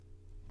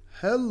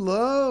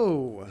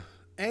Hello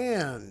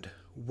and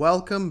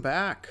welcome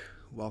back.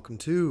 Welcome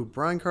to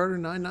Brian Carter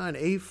 99,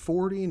 a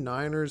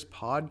 49ers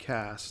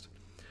podcast.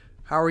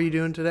 How are you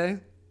doing today?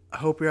 I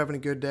hope you're having a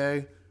good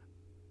day.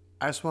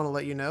 I just want to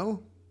let you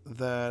know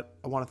that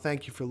I want to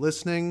thank you for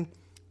listening.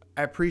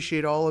 I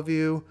appreciate all of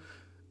you.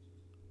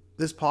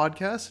 This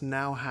podcast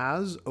now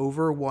has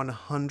over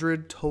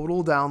 100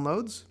 total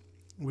downloads,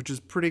 which is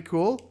pretty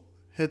cool.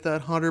 Hit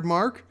that 100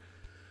 mark.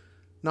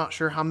 Not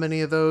sure how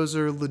many of those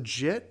are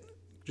legit,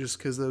 just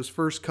because those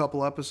first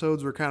couple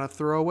episodes were kind of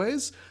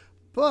throwaways,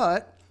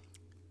 but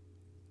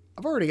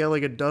I've already got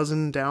like a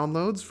dozen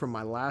downloads from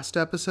my last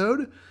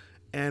episode,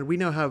 and we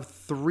now have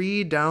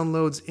 3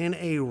 downloads in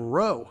a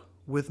row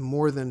with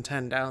more than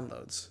 10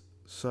 downloads.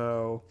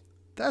 So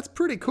that's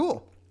pretty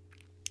cool.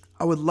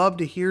 I would love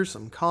to hear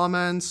some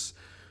comments,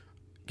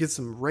 get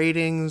some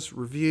ratings,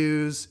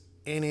 reviews,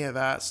 any of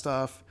that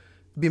stuff.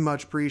 Be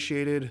much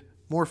appreciated.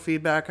 More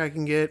feedback I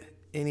can get,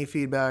 any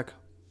feedback,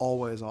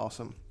 always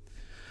awesome.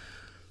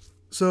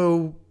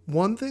 So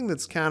one thing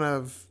that's kind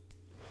of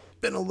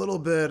been a little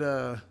bit,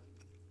 I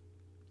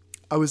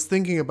was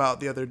thinking about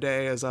the other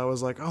day as I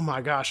was like, oh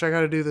my gosh, I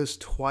got to do this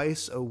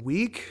twice a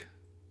week.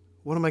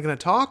 What am I going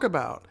to talk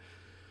about?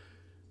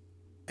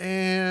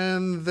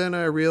 And then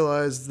I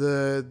realized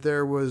that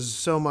there was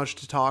so much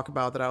to talk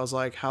about that I was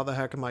like, how the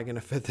heck am I going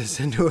to fit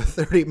this into a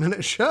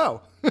 30-minute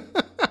show?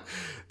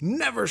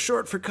 Never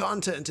short for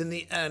content in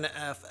the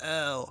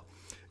NFL.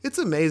 It's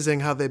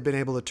amazing how they've been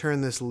able to turn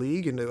this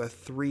league into a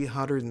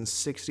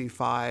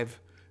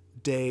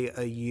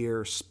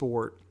 365-day-a-year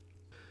sport.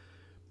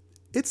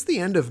 It's the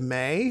end of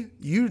May.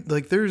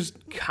 There's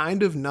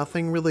kind of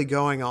nothing really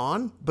going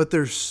on, but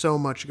there's so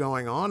much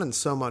going on and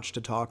so much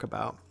to talk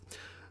about.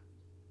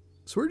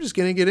 So we're just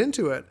going to get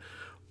into it.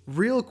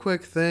 Real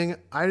quick thing,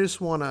 I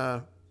just want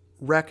to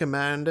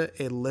recommend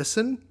a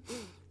listen.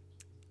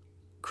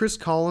 Chris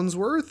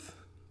Collinsworth,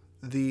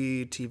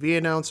 the TV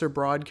announcer,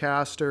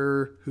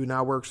 broadcaster, who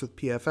now works with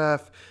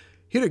PFF.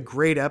 He had a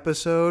great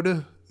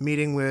episode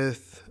meeting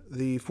with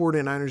the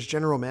 49ers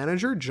general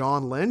manager,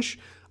 John Lynch.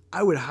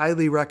 I would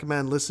highly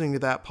recommend listening to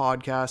that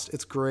podcast.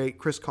 It's great.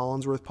 Chris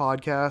Collinsworth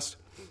podcast.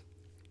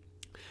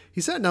 He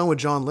sat down with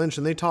John Lynch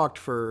and they talked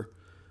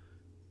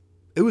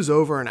it was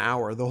over an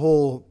hour. The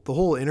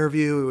whole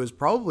interview, it was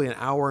probably an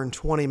hour and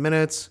 20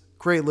 minutes.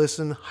 Great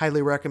listen,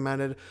 highly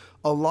recommended.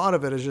 A lot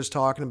of it is just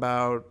talking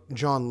about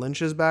John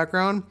Lynch's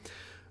background,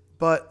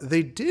 but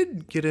they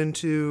did get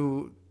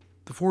into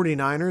the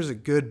 49ers a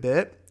good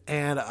bit,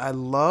 and I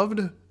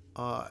loved,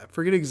 I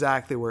forget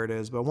exactly where it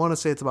is, but I want to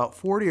say it's about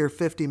 40 or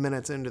 50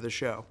 minutes into the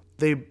show.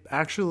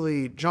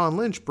 John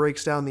Lynch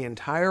breaks down the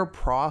entire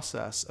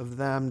process of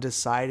them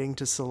deciding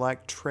to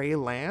select Trey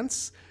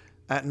Lance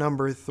at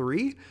number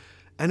 3,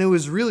 and it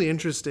was really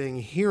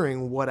interesting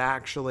hearing what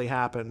actually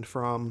happened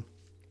from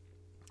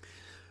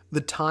the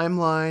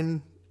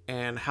timeline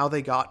and how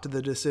they got to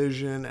the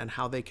decision and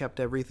how they kept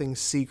everything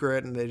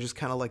secret and they just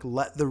kind of like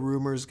let the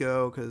rumors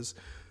go because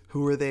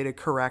who are they to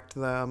correct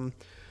them,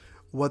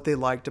 what they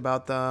liked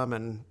about them,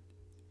 and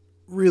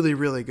really,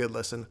 really good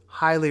listen.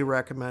 Highly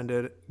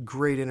recommended.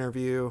 Great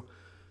interview.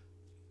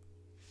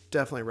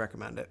 Definitely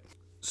recommend it.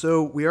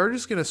 So we are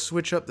just going to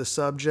switch up the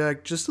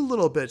subject just a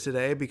little bit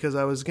today because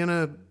I was going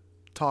to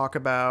talk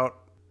about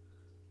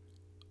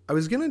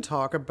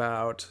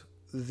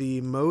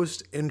the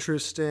most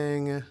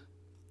interesting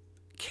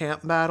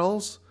camp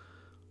battles,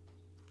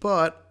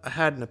 but I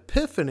had an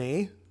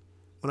epiphany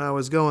when I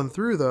was going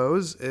through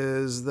those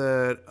is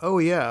that,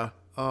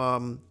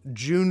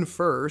 June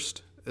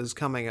 1st is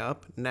coming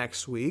up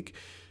next week,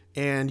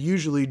 and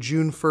usually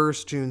June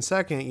 1st, June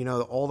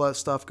 2nd, all that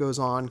stuff goes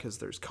on because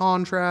there's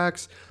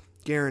contracts,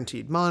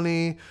 guaranteed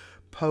money,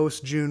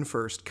 post June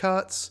 1st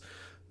cuts.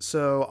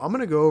 So I'm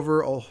going to go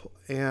over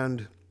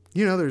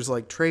there's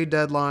like trade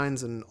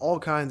deadlines and all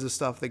kinds of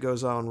stuff that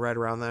goes on right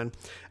around then.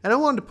 And I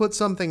wanted to put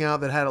something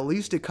out that had at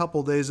least a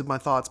couple days of my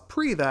thoughts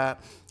pre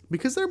that,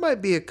 because there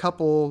might be a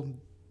couple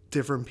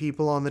different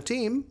people on the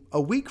team a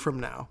week from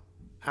now.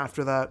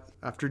 After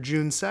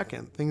June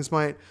 2nd, things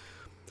might,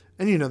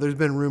 and there's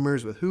been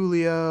rumors with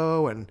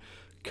Julio and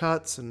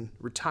cuts and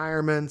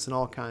retirements and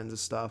all kinds of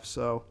stuff.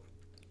 So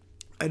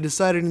I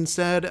decided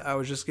instead I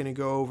was just going to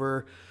go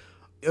over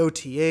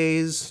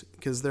OTAs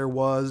because there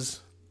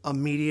was a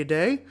media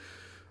day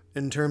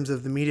in terms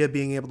of the media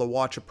being able to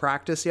watch a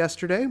practice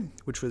yesterday,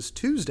 which was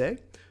Tuesday.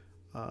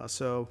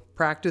 So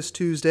practice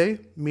Tuesday,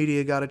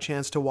 media got a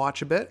chance to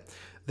watch a bit.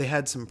 They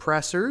had some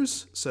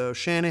pressers. So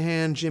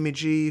Shanahan, Jimmy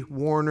G,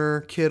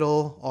 Warner,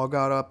 Kittle all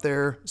got up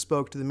there,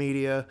 spoke to the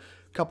media, a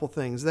couple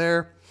things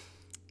there.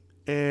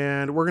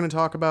 And we're going to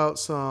talk about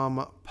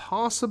some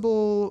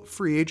possible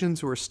free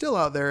agents who are still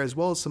out there, as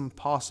well as some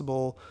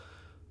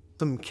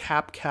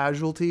cap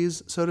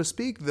casualties, so to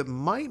speak, that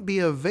might be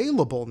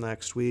available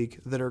next week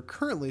that are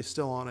currently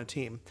still on a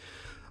team.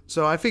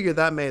 So I figured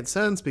that made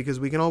sense because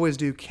we can always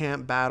do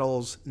camp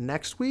battles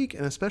next week,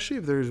 and especially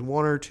if there's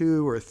 1 or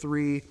 2 or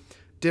 3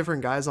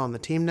 different guys on the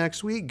team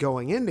next week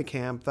going into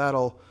camp, I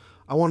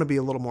want to be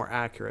a little more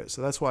accurate.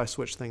 So that's why I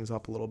switched things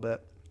up a little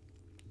bit.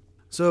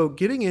 So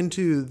getting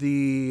into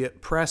the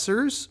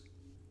pressers,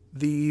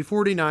 the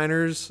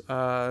 49ers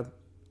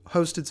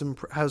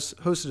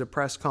hosted a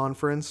press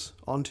conference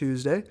on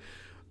Tuesday.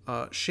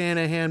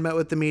 Shanahan met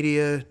with the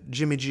media,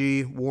 Jimmy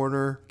G,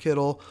 Warner,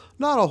 Kittle.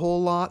 Not a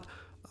whole lot.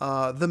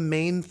 The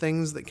main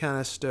things that kind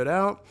of stood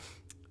out,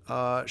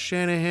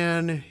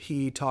 Shanahan,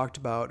 he talked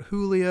about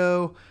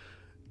Julio.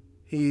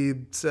 He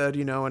said,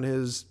 in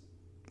his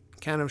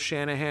kind of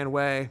Shanahan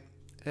way,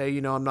 hey,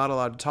 I'm not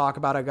allowed to talk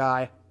about a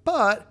guy,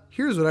 but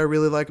here's what I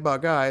really like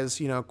about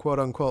guys, quote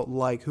unquote,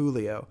 like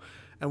Julio.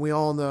 And we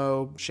all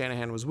know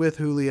Shanahan was with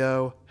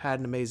Julio, had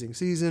an amazing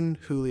season.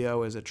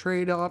 Julio is a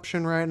trade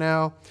option right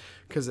now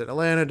because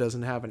Atlanta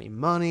doesn't have any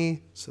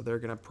money, so they're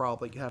going to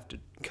probably have to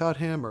cut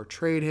him or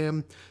trade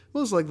him.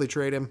 Most likely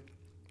trade him.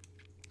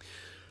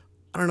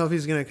 I don't know if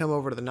he's going to come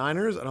over to the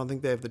Niners. I don't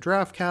think they have the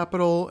draft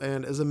capital,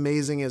 and as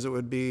amazing as it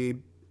would be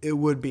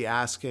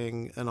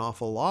asking an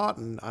awful lot,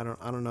 and I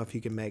don't know if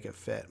he can make it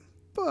fit.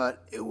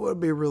 But it would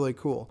be really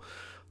cool.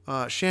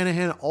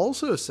 Shanahan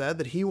also said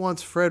that he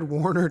wants Fred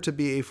Warner to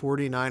be a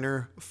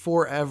 49er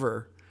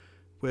forever,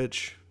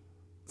 which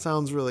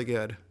sounds really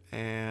good.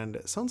 And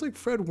it sounds like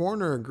Fred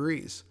Warner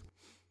agrees.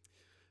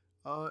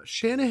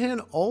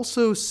 Shanahan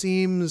also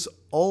seems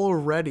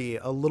already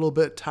a little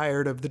bit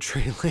tired of the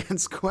Trey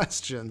Lance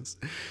questions,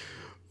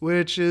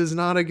 which is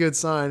not a good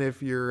sign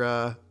if you're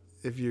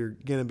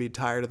going to be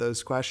tired of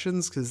those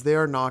questions, because they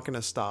are not going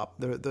to stop.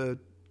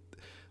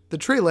 The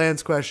Trey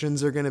Lance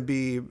questions are going to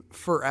be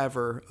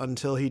forever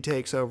until he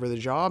takes over the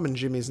job and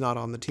Jimmy's not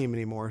on the team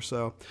anymore.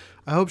 So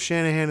I hope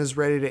Shanahan is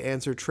ready to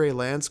answer Trey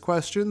Lance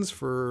questions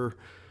for,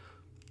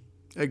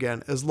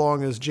 again, as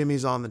long as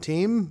Jimmy's on the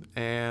team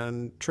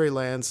and Trey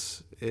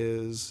Lance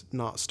is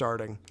not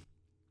starting.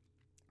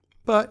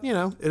 But,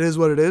 it is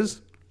what it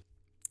is.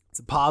 It's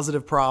a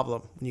positive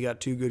problem when you got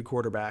two good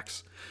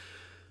quarterbacks.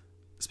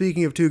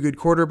 Speaking of two good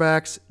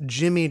quarterbacks,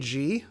 Jimmy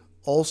G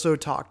also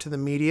talked to the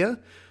media.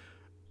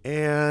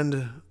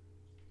 And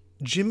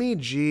Jimmy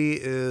G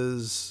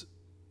is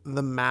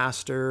the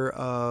master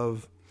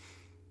of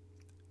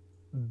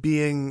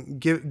giving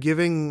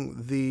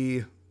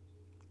the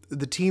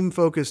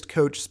team-focused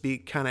coach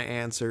speak kind of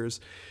answers.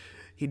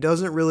 He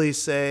doesn't really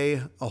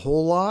say a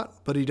whole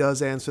lot, but he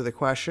does answer the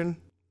question,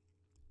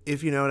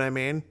 if you know what I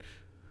mean.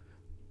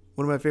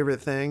 One of my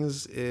favorite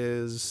things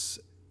is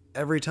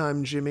every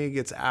time Jimmy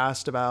gets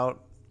asked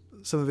about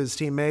some of his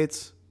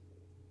teammates,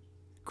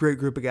 great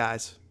group of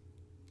guys.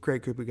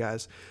 Great group of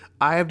guys.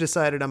 I have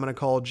decided I'm going to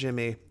call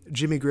Jimmy,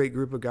 great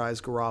group of guys,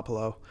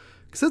 Garoppolo.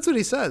 Because that's what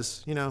he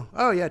says,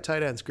 Oh, yeah,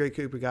 tight ends, great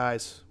group of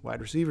guys.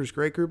 Wide receivers,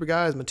 great group of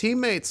guys. My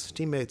teammates,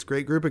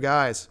 great group of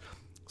guys.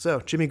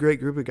 So, Jimmy, great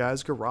group of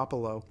guys,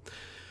 Garoppolo.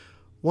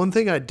 One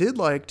thing I did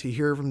like to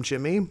hear from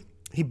Jimmy,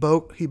 he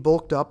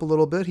bulked up a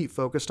little bit. He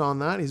focused on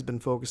that. He's been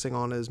focusing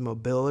on his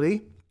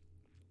mobility,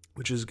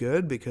 which is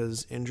good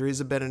because injuries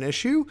have been an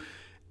issue.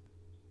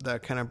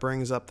 That kind of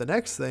brings up the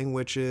next thing,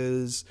 which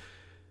is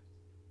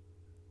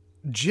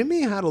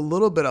Jimmy had a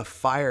little bit of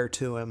fire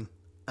to him,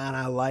 and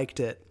I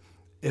liked it.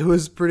 It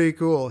was pretty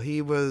cool.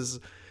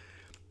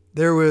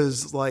 There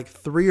was like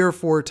 3 or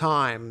 4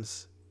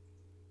 times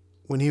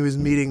when he was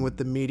meeting with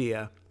the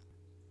media,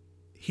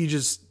 he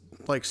just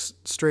like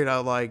straight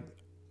out like,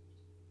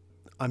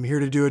 I'm here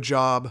to do a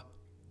job.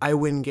 I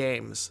win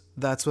games.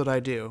 That's what I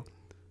do.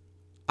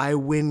 I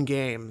win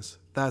games.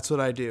 That's what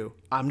I do.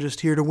 I'm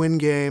just here to win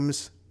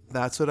games.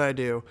 That's what I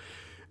do.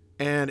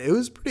 And it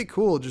was pretty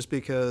cool just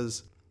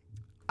because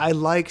I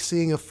like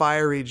seeing a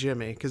fiery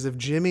Jimmy, because if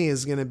Jimmy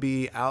is going to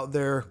be out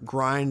there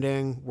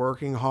grinding,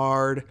 working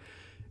hard,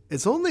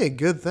 it's only a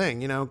good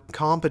thing.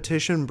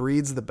 Competition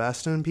breeds the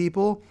best in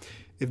people.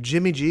 If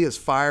Jimmy G is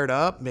fired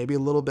up, maybe a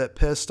little bit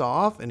pissed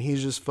off, and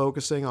he's just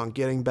focusing on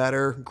getting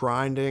better,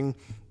 grinding,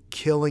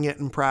 killing it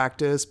in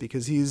practice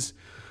because he's,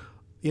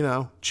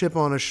 chip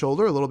on his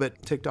shoulder, a little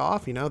bit ticked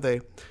off.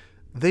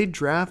 They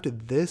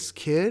drafted this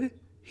kid.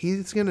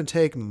 He's going to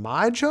take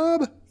my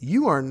job.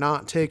 You are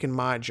not taking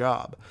my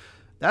job.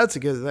 That's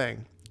a good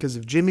thing, because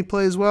if Jimmy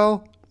plays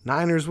well,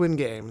 Niners win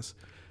games.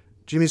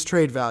 Jimmy's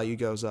trade value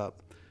goes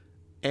up.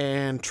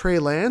 And Trey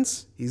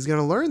Lance, he's going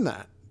to learn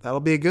that. That'll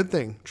be a good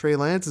thing. Trey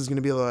Lance is going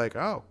to be like,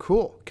 oh,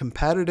 cool.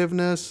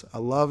 Competitiveness. I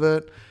love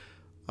it.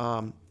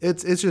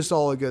 It's just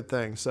all a good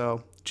thing.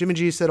 So Jimmy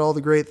G said all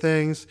the great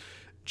things.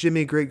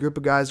 Jimmy, great group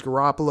of guys.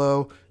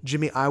 Garoppolo.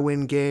 Jimmy, I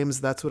win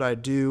games. That's what I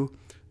do.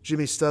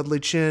 Jimmy Studley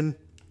Chin.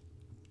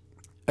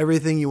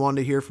 Everything you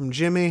wanted to hear from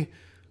Jimmy.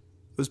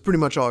 It was pretty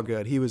much all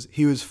good. He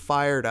was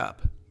fired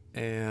up,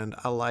 and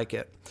I like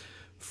it.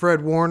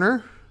 Fred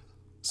Warner,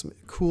 some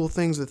cool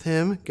things with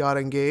him. Got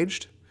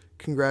engaged.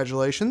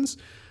 Congratulations.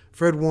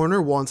 Fred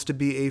Warner wants to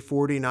be a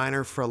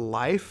 49er for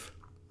life,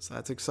 so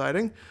that's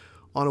exciting.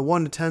 On a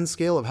 1 to 10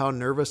 scale of how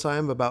nervous I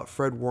am about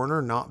Fred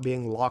Warner not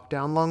being locked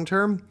down long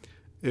term,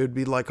 it would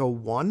be like a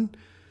 1.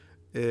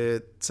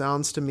 It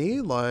sounds to me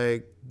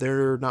like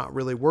they're not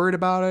really worried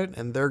about it,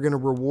 and they're going to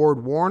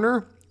reward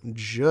Warner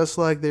just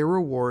like they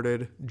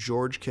rewarded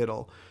George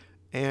Kittle.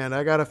 And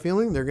I got a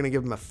feeling they're going to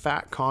give him a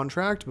fat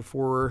contract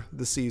before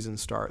the season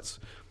starts.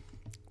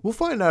 We'll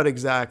find out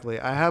exactly.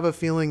 I have a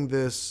feeling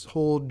this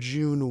whole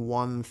June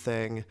 1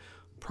 thing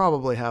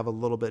probably have a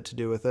little bit to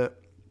do with it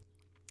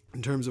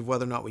in terms of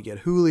whether or not we get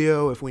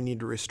Julio, if we need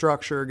to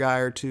restructure a guy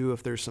or two,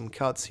 if there's some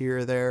cuts here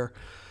or there,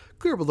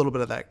 clear up a little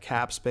bit of that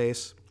cap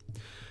space.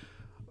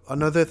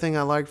 Another thing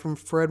I liked from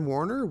Fred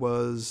Warner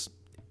was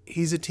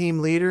he's a team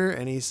leader,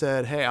 and he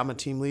said, hey, I'm a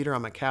team leader,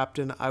 I'm a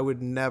captain. I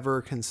would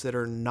never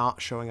consider not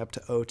showing up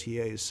to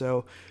OTAs.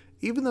 So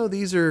even though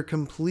these are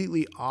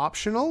completely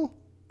optional,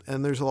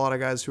 and there's a lot of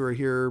guys who are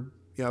here,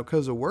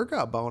 because of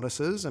workout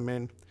bonuses, I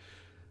mean,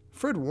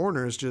 Fred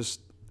Warner is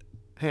just,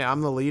 hey,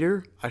 I'm the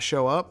leader. I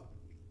show up.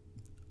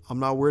 I'm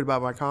not worried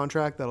about my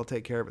contract. That'll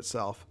take care of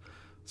itself.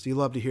 So you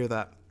love to hear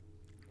that.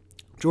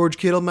 George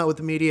Kittle met with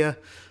the media.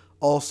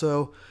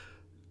 Also,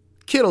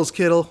 Kittle's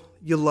Kittle.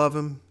 You love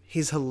him.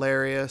 He's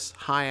hilarious,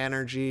 high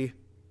energy,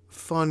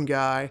 fun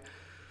guy.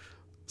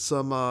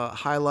 Some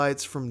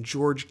highlights from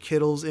George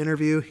Kittle's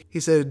interview. He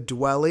said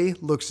Dwelly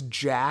looks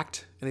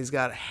jacked and he's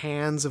got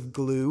hands of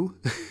glue.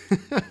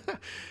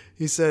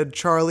 He said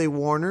Charlie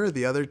Warner,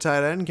 the other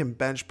tight end, can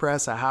bench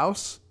press a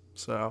house.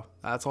 So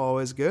that's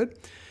always good.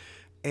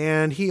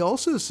 And he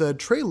also said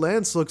Trey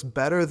Lance looks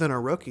better than a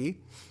rookie.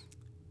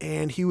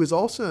 And he was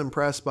also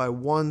impressed by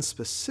one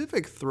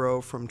specific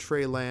throw from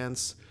Trey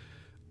Lance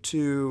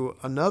to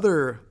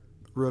another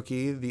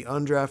rookie, the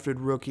undrafted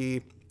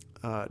rookie,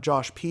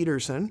 Josh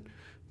Peterson,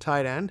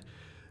 tight end.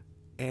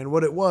 And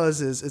what it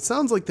was is, it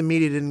sounds like the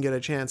media didn't get a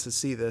chance to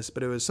see this,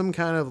 but it was some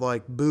kind of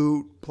like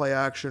boot, play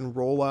action,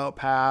 rollout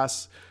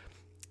pass.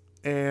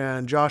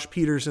 And Josh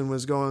Peterson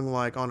was going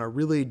like on a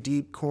really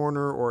deep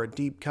corner or a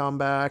deep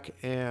comeback.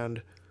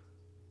 And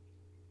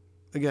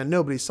again,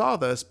 nobody saw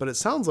this, but it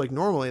sounds like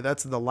normally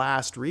that's the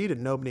last read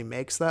and nobody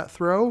makes that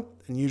throw.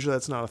 And usually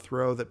that's not a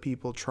throw that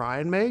people try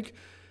and make.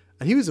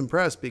 And he was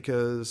impressed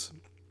because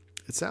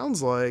it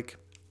sounds like,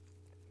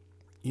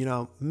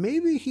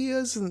 maybe he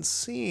hasn't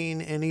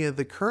seen any of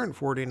the current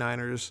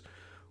 49ers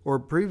or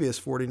previous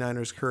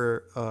 49ers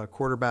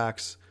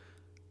quarterbacks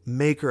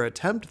make or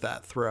attempt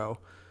that throw.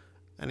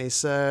 And he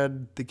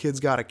said the kid's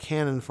got a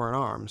cannon for an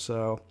arm.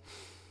 So,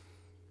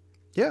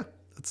 yeah,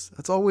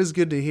 that's always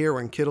good to hear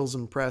when Kittle's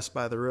impressed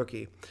by the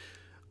rookie.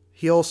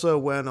 He also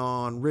went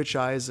on Rich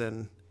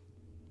Eisen.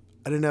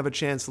 I didn't have a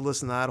chance to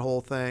listen to that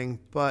whole thing,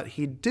 but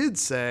he did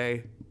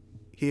say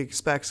he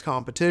expects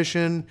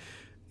competition,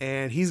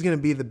 and he's going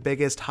to be the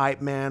biggest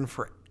hype man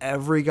for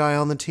every guy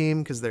on the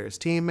team because they're his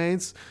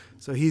teammates.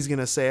 So he's going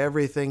to say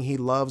everything he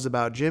loves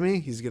about Jimmy.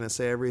 He's going to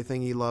say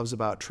everything he loves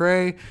about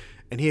Trey.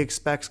 And he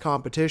expects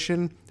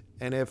competition.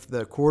 And if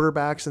the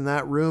quarterbacks in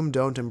that room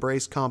don't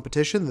embrace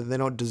competition, then they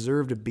don't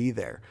deserve to be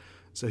there.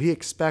 So he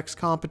expects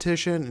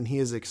competition, and he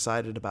is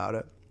excited about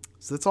it.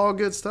 So that's all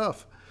good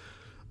stuff.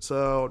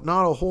 So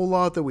not a whole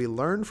lot that we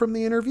learned from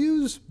the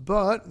interviews,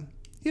 but,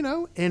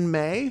 in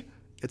May,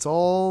 it's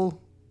all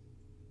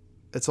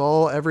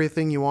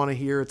everything you want to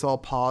hear. It's all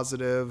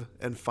positive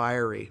and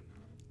fiery.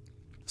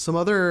 Some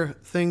other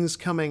things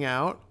coming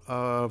out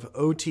of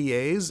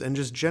OTAs and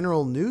just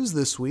general news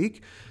this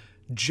week.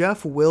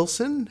 Jeff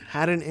Wilson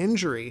had an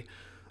injury.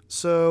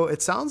 So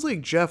it sounds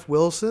like Jeff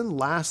Wilson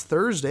last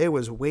Thursday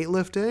was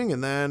weightlifting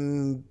and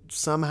then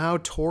somehow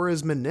tore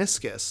his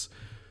meniscus.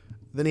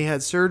 Then he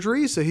had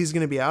surgery, so he's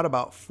going to be out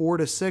about 4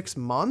 to 6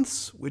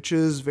 months, which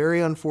is very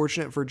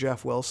unfortunate for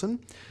Jeff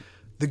Wilson.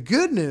 The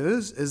good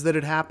news is that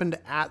it happened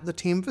at the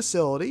team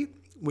facility,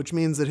 which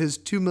means that his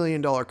 $2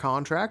 million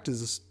contract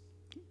is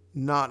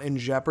not in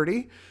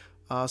jeopardy.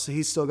 So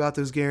he's still got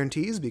those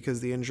guarantees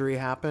because the injury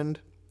happened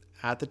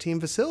at the team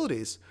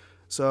facilities.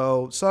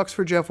 So sucks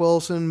for Jeff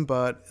Wilson,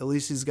 but at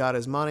least he's got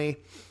his money.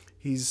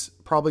 He's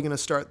probably going to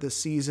start this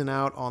season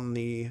out on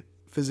the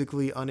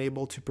physically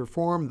unable to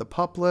perform, the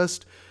PUP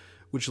list,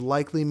 which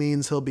likely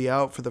means he'll be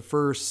out for the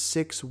first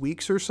 6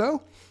 weeks or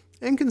so.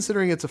 And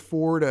considering it's a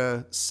 4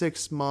 to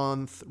 6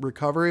 month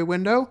recovery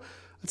window,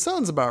 it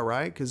sounds about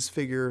right, because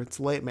figure it's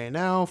late May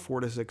now, 4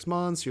 to 6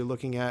 months. You're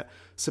looking at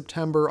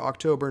September,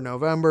 October,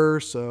 November,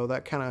 so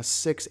that kind of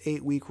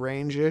 6-8 week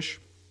range-ish.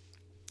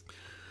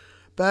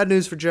 Bad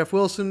news for Jeff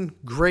Wilson.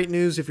 Great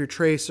news if you're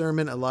Trey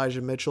Sermon, Elijah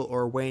Mitchell,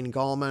 or Wayne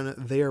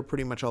Gallman. They are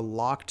pretty much a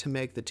lock to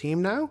make the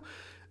team now.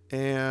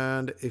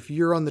 And if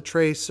you're on the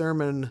Trey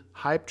Sermon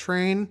hype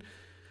train,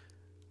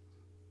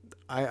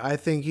 I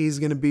think he's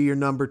going to be your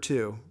number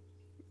 2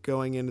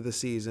 going into the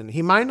season.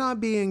 He might not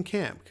be in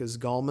camp because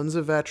Gallman's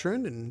a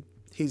veteran and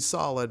he's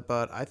solid,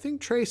 but I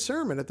think Trey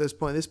Sermon at this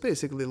point, this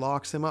basically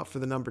locks him up for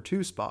the number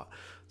 2 spot.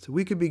 So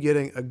we could be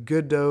getting a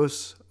good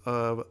dose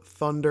of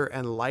thunder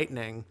and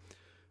lightning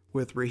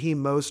with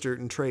Raheem Mostert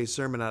and Trey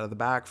Sermon out of the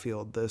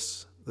backfield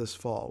this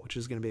fall, which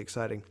is going to be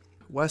exciting.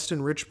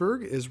 Weston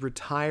Richburg is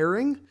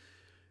retiring.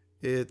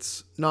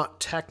 It's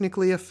not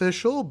technically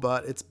official,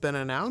 but it's been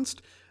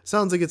announced.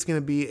 Sounds like it's going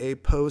to be a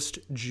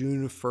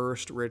post-June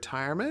 1st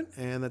retirement,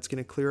 and that's going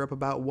to clear up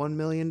about $1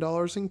 million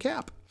in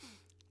cap.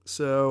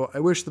 So I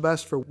wish the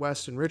best for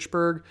Weston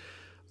Richburg.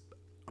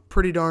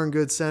 Pretty darn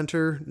good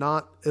center.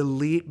 Not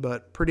elite,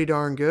 but pretty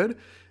darn good.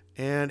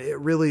 And it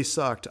really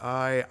sucked.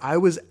 I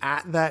was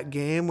at that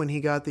game when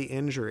he got the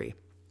injury.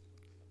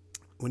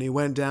 When he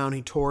went down,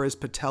 he tore his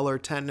patellar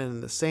tendon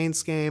in the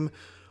Saints game.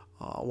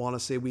 I want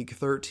to say week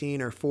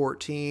 13 or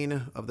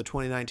 14 of the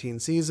 2019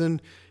 season.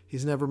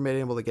 He's never been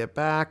able to get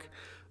back.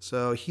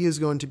 So he is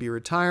going to be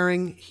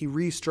retiring. He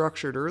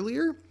restructured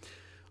earlier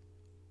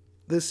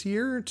this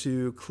year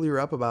to clear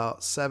up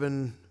about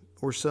 $7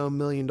 or so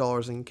million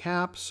in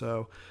cap.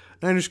 So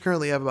Niners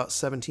currently have about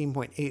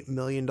 $17.8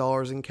 million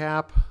in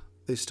cap.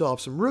 They still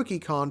have some rookie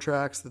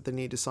contracts that they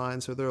need to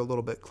sign, so they're a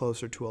little bit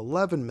closer to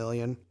 $11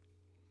 million.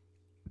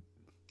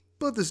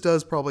 But this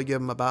does probably give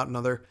them about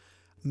another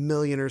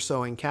million or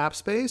so in cap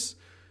space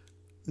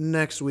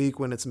next week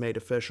when it's made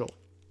official.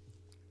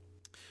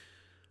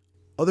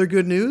 Other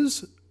good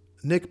news,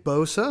 Nick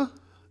Bosa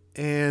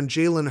and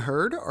Jalen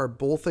Hurd are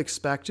both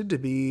expected to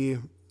be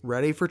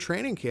ready for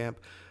training camp.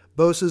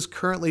 Bosa's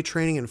currently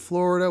training in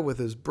Florida with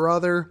his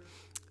brother.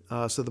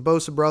 So the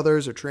Bosa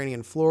brothers are training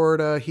in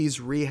Florida. He's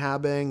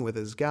rehabbing with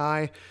his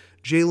guy.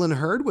 Jalen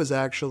Hurd was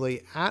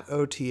actually at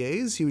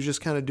OTAs. He was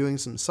just kind of doing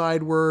some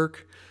side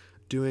work,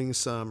 doing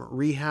some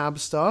rehab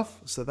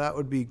stuff. So that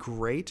would be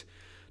great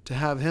to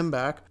have him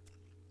back.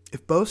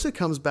 If Bosa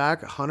comes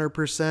back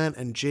 100%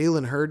 and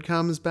Jalen Hurd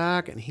comes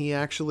back and he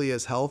actually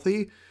is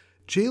healthy,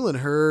 Jalen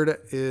Hurd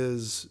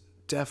is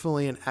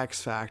definitely an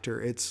X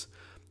factor. It's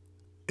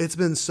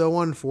been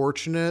so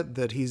unfortunate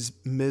that he's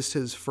missed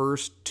his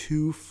first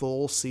 2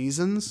 full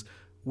seasons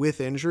with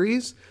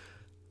injuries.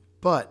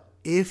 But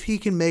if he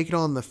can make it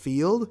on the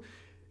field,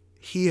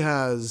 he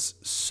has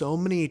so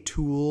many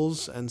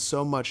tools and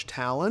so much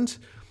talent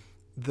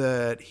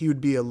that he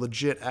would be a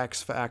legit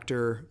X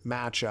factor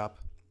matchup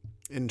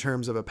in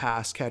terms of a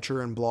pass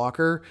catcher and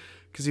blocker,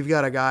 because you've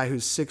got a guy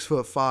who's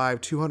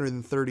 6'5",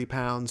 230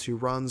 pounds, who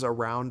runs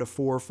around a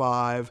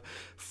 4.5,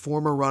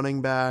 former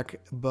running back,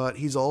 but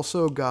he's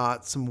also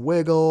got some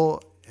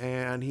wiggle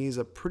and he's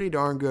a pretty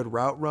darn good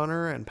route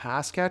runner and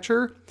pass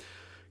catcher,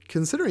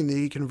 considering that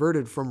he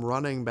converted from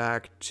running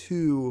back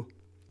to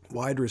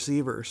wide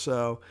receiver.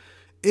 So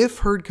if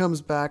Hurd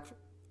comes back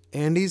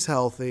and he's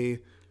healthy,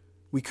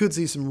 we could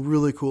see some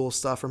really cool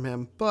stuff from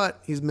him,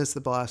 but he's missed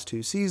the last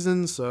 2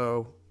 seasons,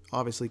 so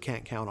obviously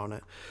can't count on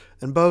it.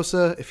 And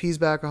Bosa, if he's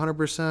back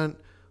 100%,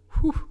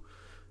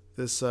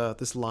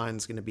 this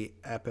line's going to be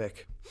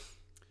epic.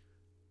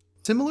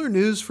 Similar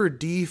news for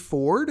Dee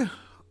Ford.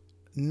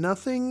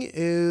 Nothing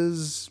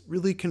is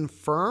really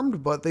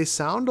confirmed, but they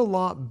sound a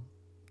lot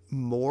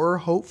more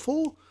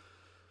hopeful,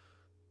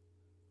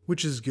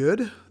 which is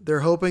good. They're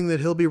hoping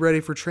that he'll be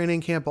ready for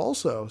training camp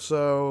also.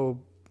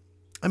 So,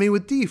 I mean,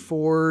 with Dee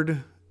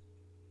Ford,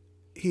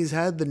 he's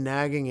had the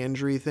nagging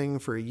injury thing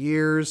for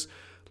years.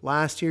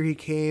 Last year he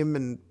came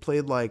and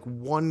played like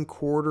 1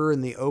 quarter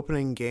in the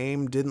opening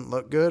game, didn't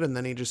look good, and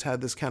then he just had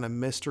this kind of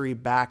mystery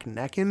back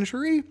neck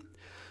injury.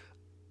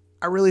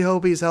 I really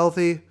hope he's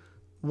healthy.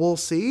 We'll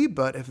see,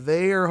 but if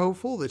they are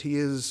hopeful that he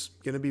is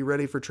going to be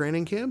ready for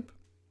training camp,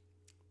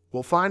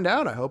 we'll find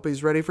out. I hope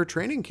he's ready for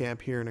training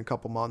camp here in a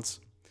couple months.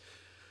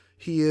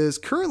 He is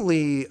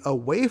currently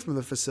away from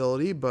the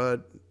facility,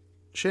 but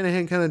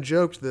Shanahan kind of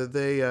joked that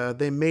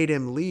they made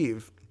him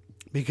leave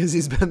because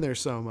he's been there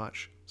so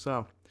much.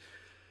 So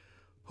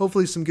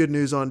hopefully some good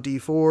news on Dee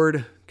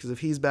Ford, because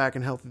if he's back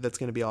and healthy, that's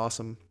going to be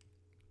awesome.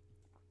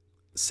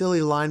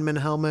 Silly lineman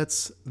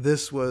helmets.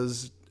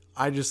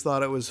 I just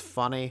thought it was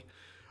funny.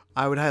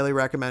 I would highly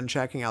recommend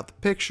checking out the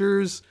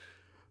pictures.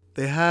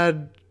 They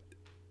had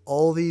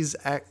all this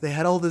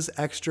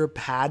extra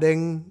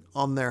padding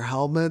on their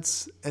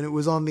helmets, and it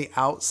was on the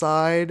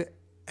outside,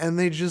 and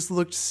they just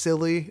looked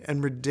silly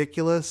and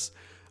ridiculous.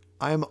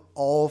 I'm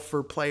all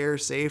for player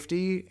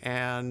safety,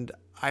 and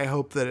I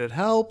hope that it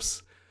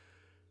helps.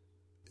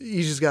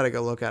 You just got to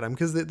go look at them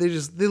because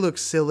they look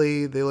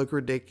silly, they look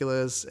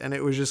ridiculous, and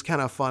it was just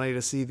kind of funny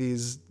to see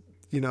these,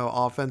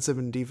 offensive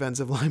and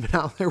defensive linemen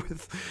out there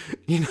with,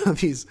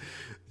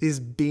 these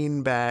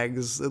bean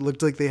bags. It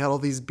looked like they had all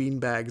these bean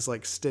bags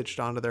like stitched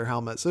onto their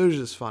helmets. So it was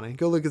just funny.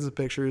 Go look at some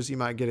pictures. You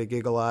might get a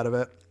giggle out of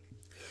it.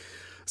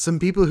 Some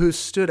people who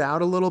stood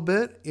out a little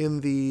bit in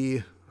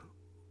the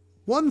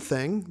one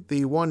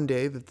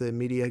day that the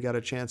media got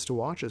a chance to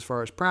watch as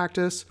far as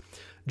practice.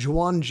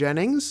 Juwan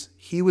Jennings,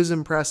 he was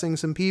impressing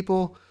some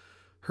people.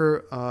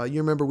 You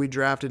remember we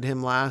drafted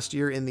him last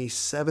year in the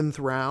 7th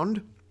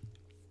round.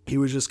 He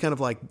was just kind of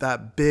like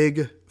that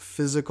big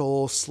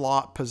physical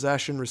slot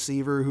possession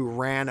receiver who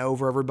ran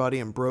over everybody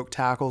and broke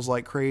tackles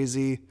like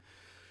crazy.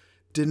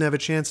 Didn't have a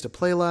chance to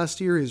play last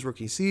year, his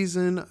rookie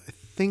season. I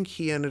think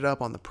he ended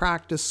up on the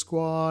practice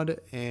squad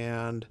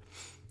and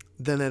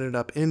then ended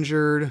up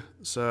injured.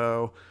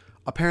 So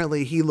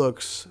apparently he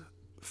looks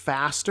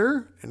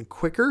faster and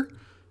quicker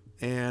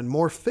and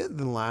more fit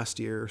than last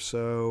year.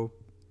 So,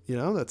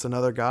 that's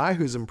another guy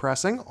who's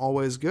impressing.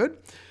 Always good.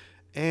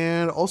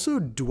 And also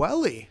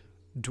Dwelley.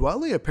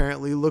 Dwelley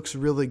apparently looks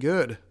really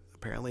good.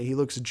 Apparently he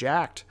looks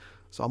jacked.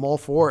 So I'm all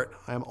for it.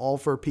 I'm all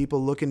for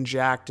people looking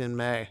jacked in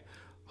May.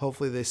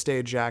 Hopefully they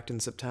stay jacked in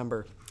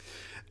September.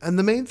 And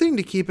the main thing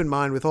to keep in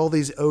mind with all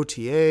these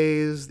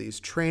OTAs, these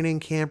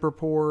training camp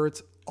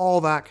reports,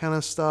 all that kind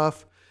of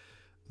stuff,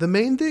 The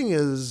main thing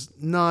is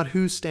not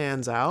who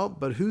stands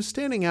out, but who's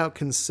standing out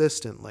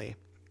consistently.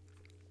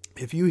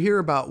 If you hear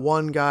about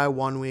one guy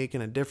one week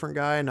and a different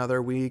guy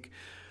another week,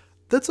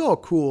 that's all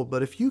cool.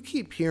 But if you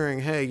keep hearing,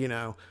 hey,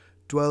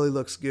 Dwelly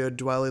looks good,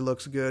 Dwelly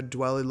looks good,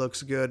 Dwelly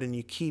looks good, and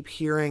you keep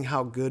hearing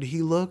how good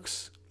he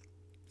looks,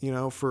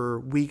 for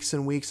weeks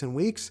and weeks and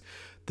weeks,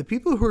 the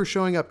people who are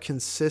showing up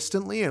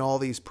consistently in all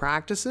these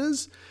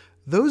practices,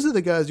 those are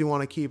the guys you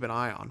want to keep an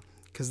eye on.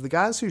 Because the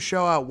guys who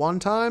show out one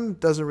time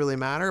doesn't really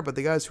matter, but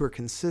the guys who are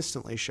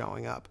consistently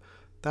showing up,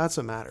 that's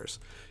what matters.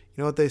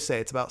 You know what they say?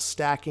 It's about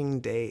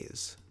stacking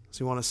days.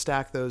 So you want to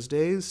stack those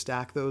days,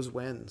 stack those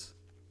wins.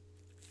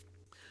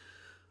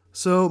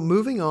 So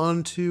moving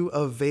on to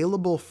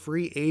available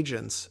free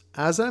agents.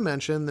 As I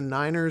mentioned, the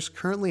Niners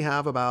currently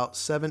have about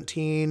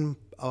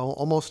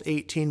almost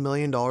 $18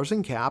 million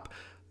in cap.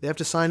 They have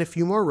to sign a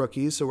few more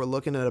rookies, so we're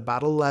looking at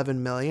about $11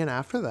 million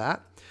after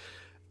that.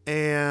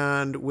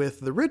 And with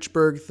the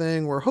Richburg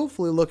thing, we're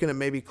hopefully looking at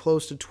maybe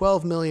close to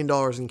 $12 million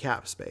in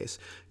cap space.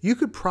 You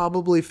could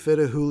probably fit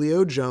a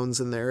Julio Jones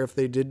in there if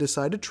they did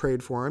decide to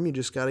trade for him. You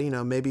just got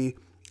to, maybe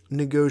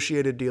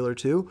negotiate a deal or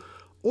two.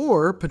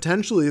 Or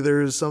potentially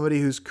there's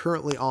somebody who's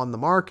currently on the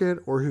market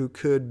or who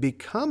could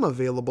become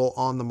available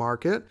on the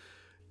market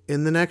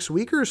in the next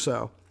week or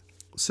so.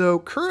 So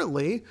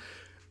currently,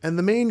 and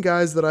the main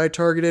guys that I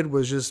targeted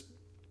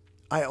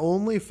I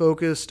only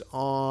focused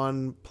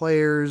on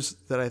players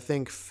that I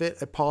think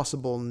fit a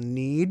possible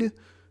need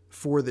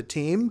for the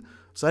team.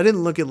 So I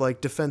didn't look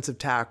at defensive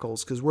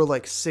tackles because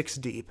we're 6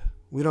 deep.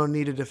 We don't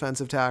need a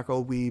defensive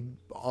tackle. We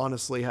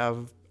honestly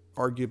have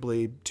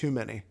arguably too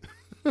many.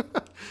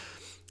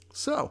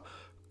 So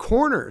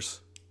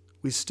corners,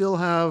 we still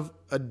have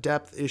a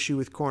depth issue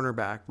with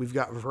cornerback. We've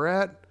got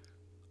Verrett,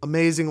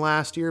 amazing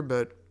last year,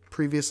 but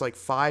previous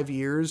 5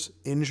 years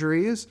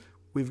injuries.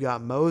 We've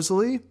got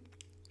Mosley.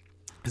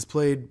 Has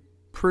played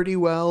pretty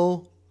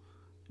well,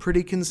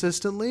 pretty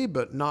consistently,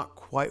 but not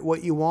quite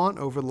what you want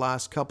over the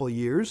last couple of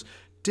years.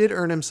 Did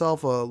earn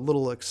himself a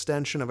little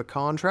extension of a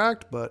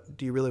contract, but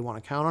do you really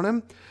want to count on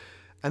him?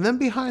 And then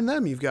behind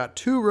them, you've got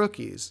 2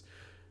 rookies.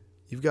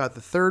 You've got the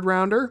 3rd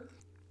rounder,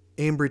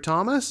 Ambry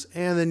Thomas,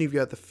 and then you've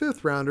got the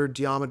 5th rounder,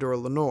 Diamador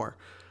Lenore.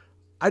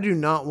 I do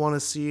not want to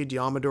see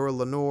Diamador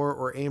Lenore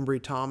or Ambry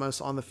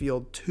Thomas on the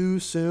field too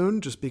soon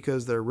just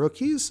because they're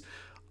rookies.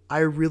 I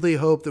really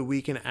hope that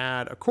we can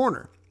add a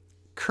corner.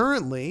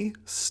 Currently,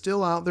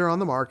 still out there on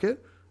the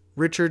market,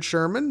 Richard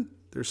Sherman,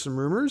 there's some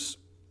rumors.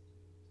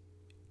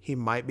 He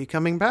might be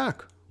coming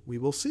back. We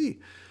will see.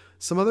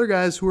 Some other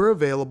guys who are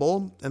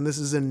available, and this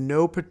is in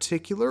no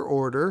particular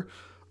order,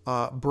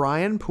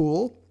 Brian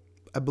Poole,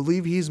 I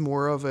believe he's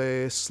more of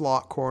a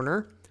slot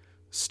corner,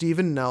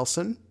 Steven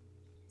Nelson,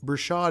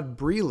 Brashad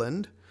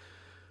Breeland,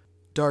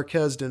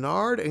 Darquez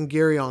Denard, and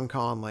Garyon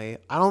Conley.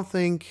 I don't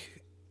think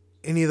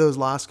any of those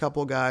last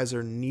couple guys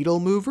are needle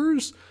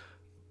movers,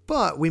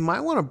 but we might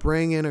want to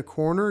bring in a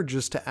corner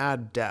just to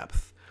add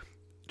depth.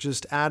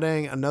 Just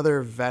adding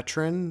another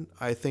veteran,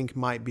 I think,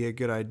 might be a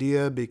good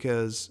idea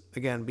because,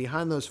 again,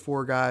 behind those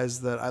 4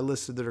 guys that I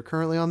listed that are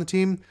currently on the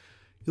team,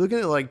 you're looking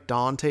at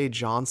Dante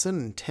Johnson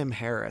and Tim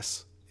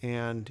Harris,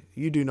 and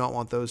you do not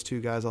want those 2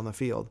 guys on the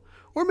field.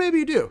 Or maybe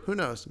you do. Who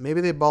knows?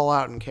 Maybe they ball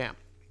out in camp.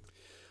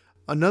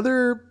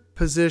 Another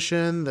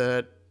position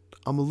that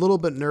I'm a little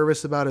bit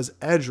nervous about is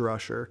edge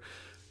rusher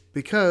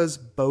because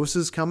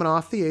Bosa's coming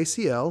off the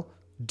ACL.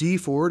 D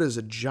Ford is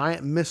a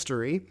giant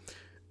mystery,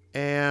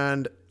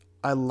 and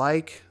I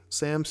like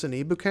Samson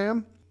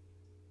Ebukam,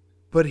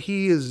 but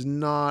he is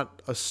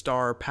not a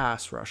star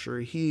pass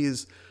rusher.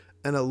 He's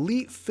an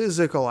elite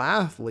physical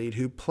athlete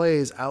who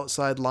plays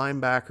outside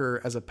linebacker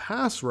as a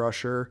pass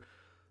rusher,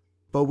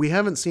 but we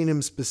haven't seen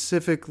him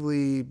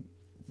specifically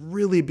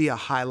really be a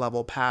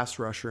high-level pass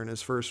rusher in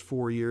his first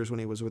 4 years when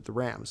he was with the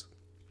Rams.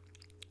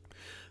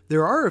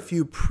 There are a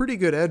few pretty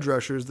good edge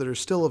rushers that are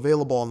still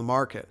available on the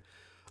market.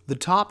 The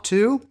top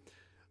 2,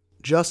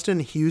 Justin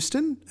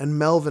Houston and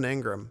Melvin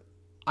Ingram.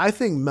 I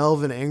think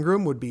Melvin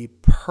Ingram would be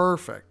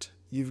perfect.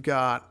 You've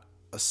got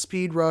a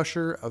speed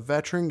rusher, a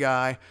veteran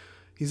guy.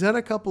 He's had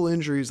a couple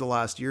injuries the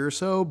last year or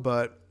so,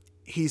 but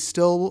he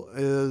still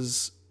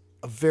is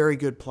a very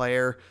good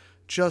player.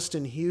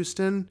 Justin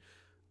Houston,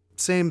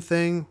 same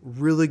thing,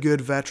 really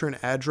good veteran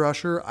edge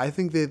rusher. I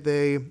think that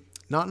they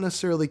not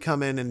necessarily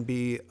come in and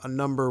be a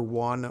number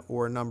 1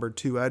 or a number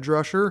 2 edge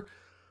rusher,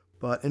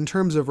 but in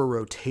terms of a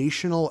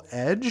rotational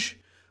edge,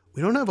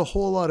 we don't have a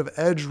whole lot of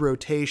edge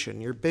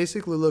rotation. You're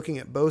basically looking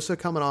at Bosa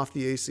coming off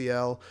the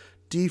ACL,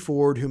 D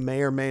Ford, who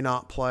may or may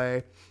not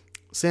play,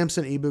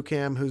 Samson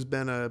Ebukam, who's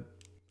been a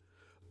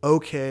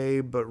okay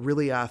but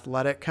really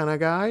athletic kind of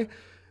guy,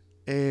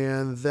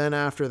 and then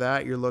after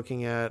that, you're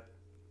looking at,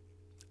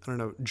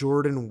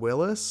 Jordan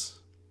Willis.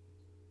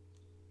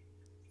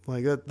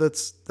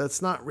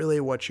 That's not really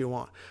what you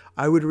want.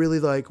 I would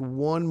really like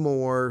one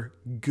more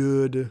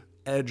good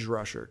edge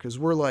rusher because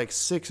we're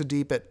 6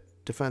 deep at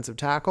defensive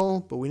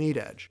tackle, but we need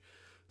edge.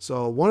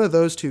 So one of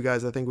those 2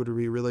 guys I think would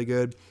be really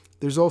good.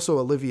 There's also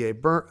Olivier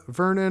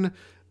Vernon,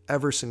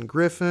 Everson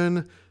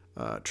Griffin,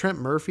 Trent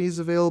Murphy's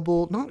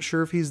available. Not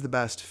sure if he's the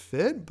best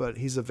fit, but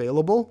he's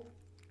available.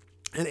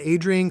 And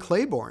Adrian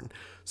Claiborne.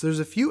 So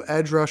there's a few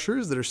edge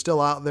rushers that are still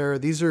out there.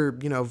 These are,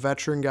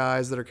 veteran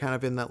guys that are kind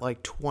of in that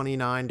like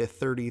 29 to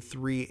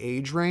 33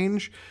 age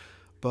range.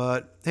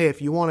 But hey,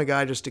 if you want a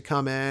guy just to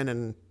come in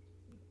and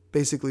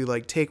basically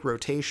like take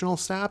rotational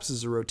snaps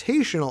as a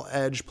rotational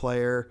edge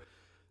player,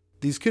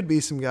 these could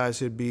be some guys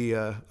who'd be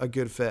a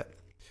good fit.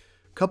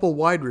 A couple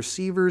wide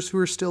receivers who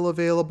are still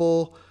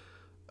available.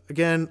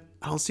 Again,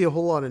 I don't see a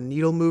whole lot of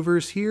needle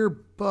movers here,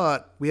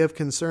 but we have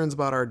concerns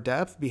about our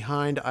depth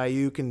behind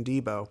Ayuk and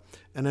Debo.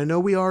 And I know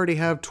we already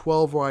have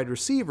 12 wide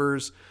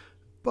receivers,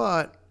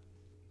 but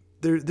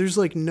there's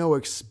like no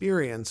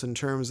experience in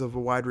terms of the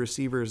wide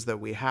receivers that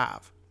we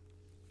have.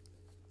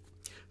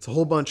 It's a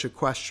whole bunch of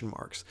question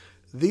marks.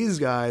 These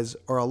guys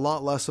are a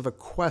lot less of a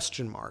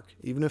question mark.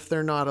 Even if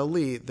they're not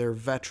elite, they're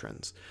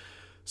veterans.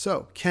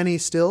 So Kenny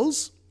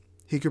Stills,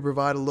 he could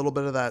provide a little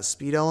bit of that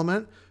speed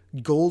element.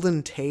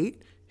 Golden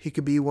Tate, he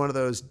could be one of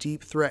those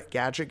deep threat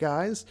gadget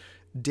guys.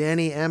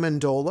 Danny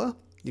Amendola,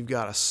 you've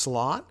got a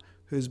slot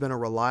who's been a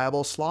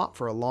reliable slot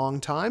for a long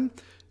time.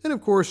 And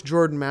of course,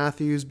 Jordan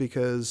Matthews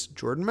because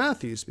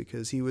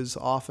he was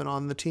often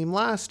on the team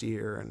last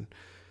year and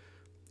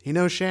he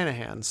knows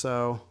Shanahan.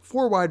 So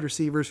 4 wide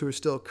receivers who are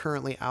still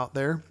currently out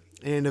there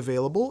and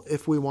available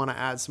if we want to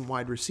add some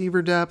wide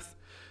receiver depth.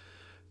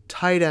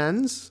 Tight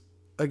ends,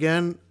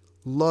 again,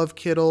 love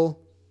Kittle.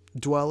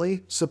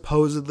 Dwelly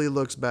supposedly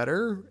looks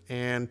better,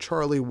 and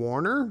Charlie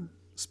Warner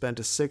spent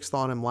a 6th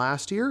on him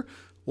last year.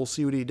 We'll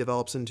see what he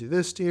develops into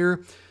this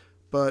year.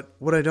 But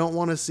what I don't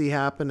want to see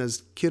happen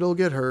is Kittle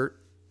get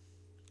hurt.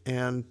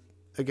 And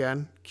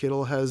again,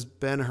 Kittle has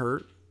been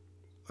hurt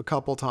a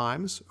couple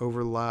times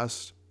over the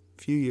last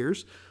few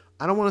years.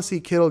 I don't want to see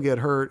Kittle get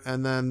hurt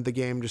and then the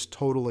game just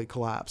totally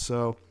collapse.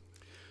 So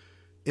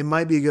it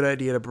might be a good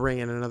idea to bring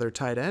in another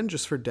tight end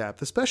just for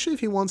depth, especially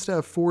if he wants to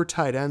have 4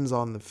 tight ends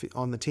on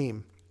the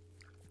team.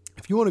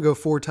 If you want to go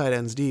 4 tight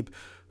ends deep,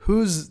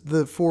 who's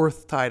the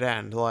 4th tight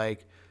end?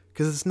 Like,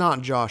 because it's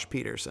not Josh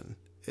Peterson.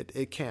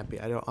 It can't be.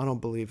 I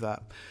don't believe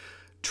that.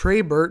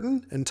 Trey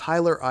Burton and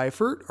Tyler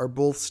Eifert are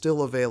both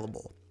still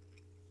available.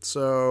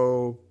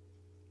 So,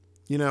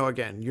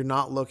 again, you're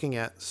not looking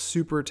at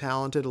super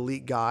talented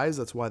elite guys.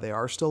 That's why they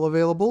are still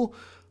available.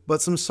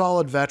 But some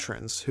solid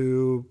veterans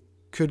who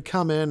could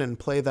come in and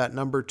play that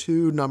number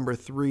 2, number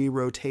 3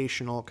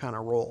 rotational kind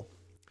of role.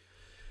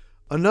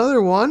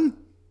 Another one,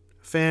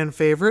 fan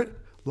favorite,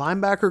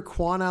 linebacker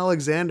Quan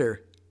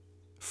Alexander,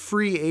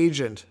 free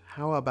agent.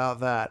 How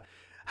about that?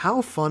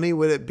 How funny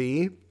would it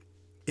be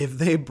if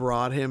they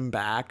brought him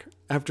back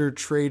after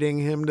trading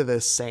him to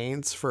the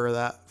Saints for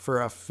a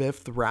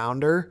 5th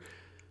rounder?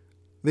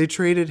 They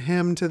traded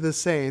him to the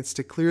Saints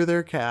to clear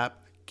their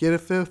cap, get a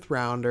 5th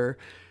rounder,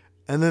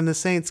 and then the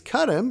Saints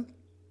cut him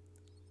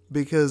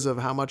because of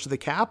how much the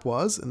cap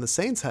was, and the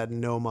Saints had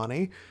no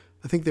money.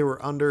 I think they were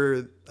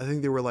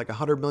like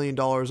 $100 million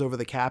over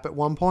the cap at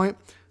one point.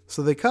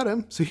 So they cut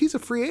him. So he's a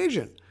free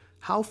agent.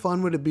 How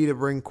fun would it be to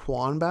bring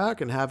Quan back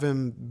and have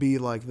him be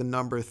like the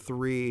number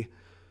 3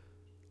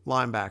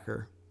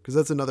 linebacker? Because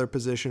that's another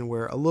position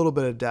where a little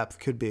bit of depth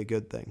could be a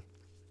good thing.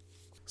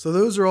 So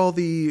those are all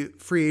the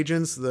free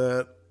agents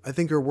that I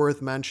think are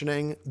worth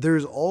mentioning.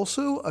 There's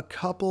also a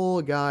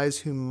couple guys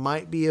who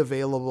might be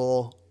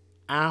available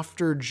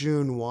after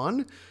June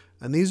 1.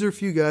 And these are a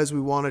few guys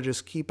we want to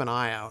just keep an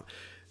eye out.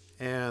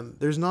 And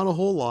there's not a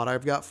whole lot.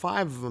 I've got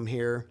 5 of them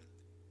here.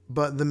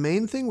 But the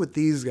main thing with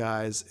these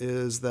guys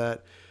is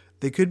that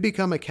they could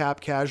become a cap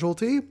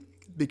casualty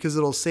because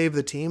it'll save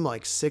the team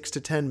like $6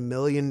 to $10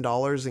 million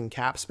in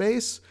cap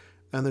space.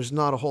 And there's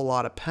not a whole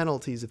lot of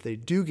penalties if they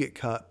do get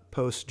cut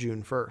post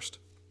June 1st.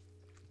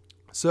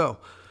 So,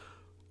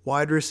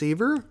 wide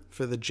receiver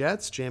for the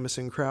Jets,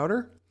 Jamison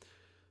Crowder.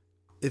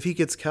 If he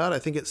gets cut, I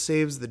think it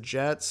saves the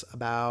Jets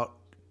about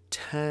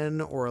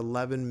 $10 or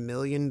 $11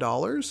 million.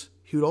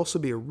 He would also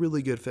be a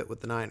really good fit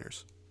with the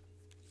Niners.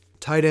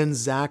 Tight end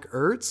Zach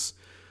Ertz,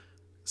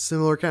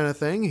 similar kind of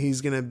thing.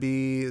 He's going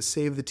to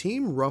save the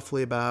team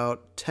roughly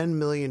about $10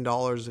 million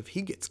if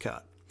he gets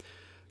cut.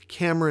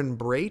 Cameron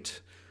Brate,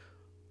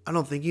 I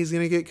don't think he's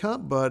going to get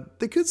cut, but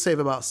they could save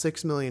about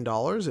 $6 million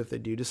if they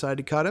do decide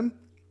to cut him.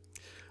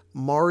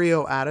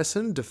 Mario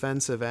Addison,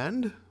 defensive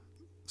end,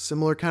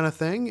 similar kind of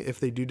thing. If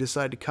they do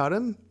decide to cut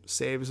him,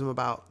 saves him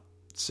about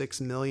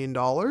 $6 million.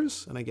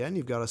 And again,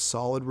 you've got a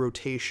solid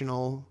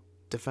rotational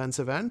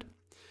defensive end.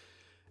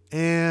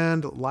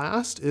 And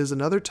last is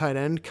another tight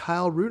end,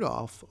 Kyle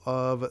Rudolph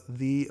of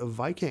the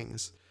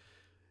Vikings.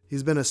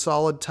 He's been a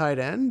solid tight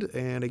end,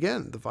 and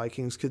again, the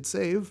Vikings could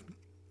save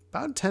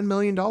about $10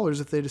 million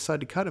if they decide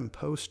to cut him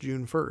post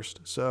June 1st.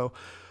 So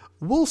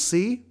we'll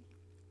see.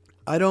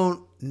 I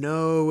don't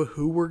know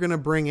who we're going to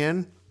bring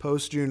in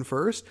post June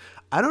 1st.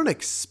 I don't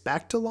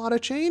expect a lot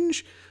of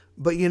change,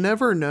 but you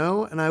never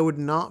know, and I would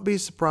not be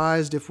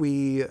surprised if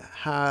we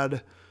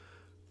had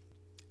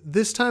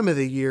this time of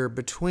the year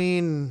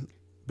between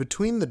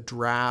the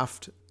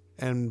draft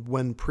and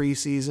when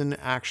preseason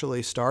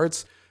actually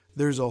starts,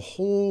 there's a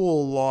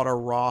whole lot of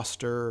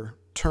roster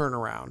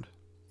turnaround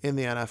in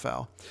the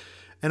NFL.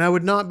 And I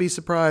would not be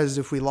surprised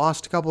if we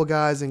lost a couple of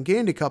guys and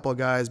gained a couple of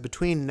guys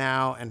between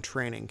now and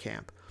training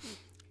camp.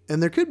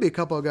 And there could be a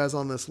couple of guys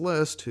on this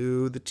list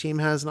who the team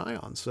has an eye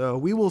on. So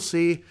we will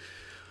see.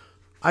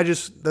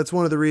 That's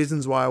one of the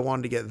reasons why I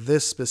wanted to get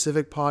this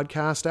specific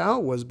podcast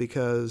out, was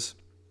because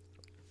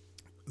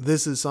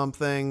this is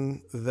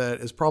something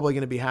that is probably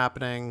going to be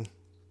happening.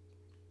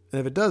 And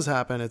if it does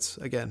happen, it's,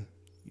 again,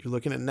 you're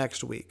looking at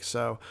next week.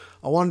 So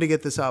I wanted to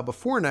get this out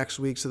before next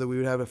week so that we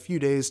would have a few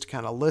days to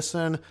kind of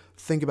listen,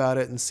 think about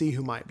it, and see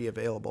who might be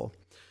available.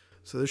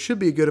 So there should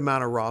be a good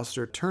amount of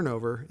roster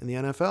turnover in the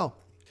NFL.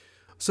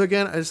 So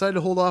again, I decided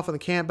to hold off on the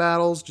camp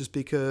battles just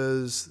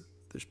because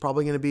there's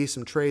probably going to be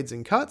some trades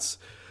and cuts.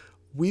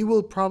 We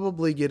will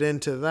probably get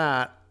into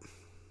that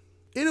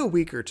in a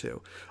week or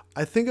two.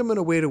 I think I'm going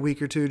to wait a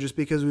week or two just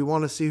because we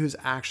want to see who's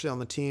actually on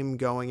the team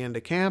going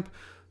into camp.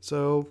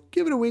 So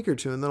give it a week or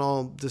two and then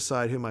I'll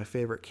decide who my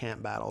favorite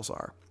camp battles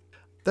are.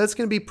 That's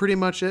going to be pretty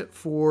much it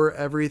for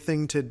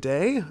everything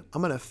today.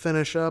 I'm going to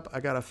finish up.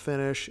 I got to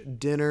finish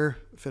dinner,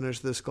 finish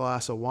this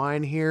glass of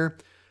wine here.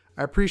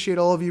 I appreciate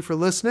all of you for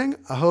listening.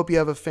 I hope you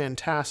have a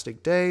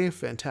fantastic day,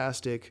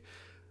 fantastic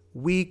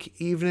week,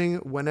 evening,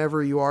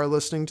 whenever you are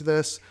listening to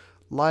this.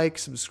 Like,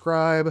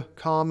 subscribe,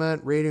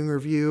 comment, rating,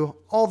 review,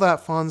 all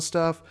that fun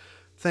stuff.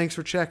 Thanks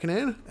for checking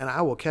in, and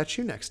I will catch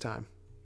you next time.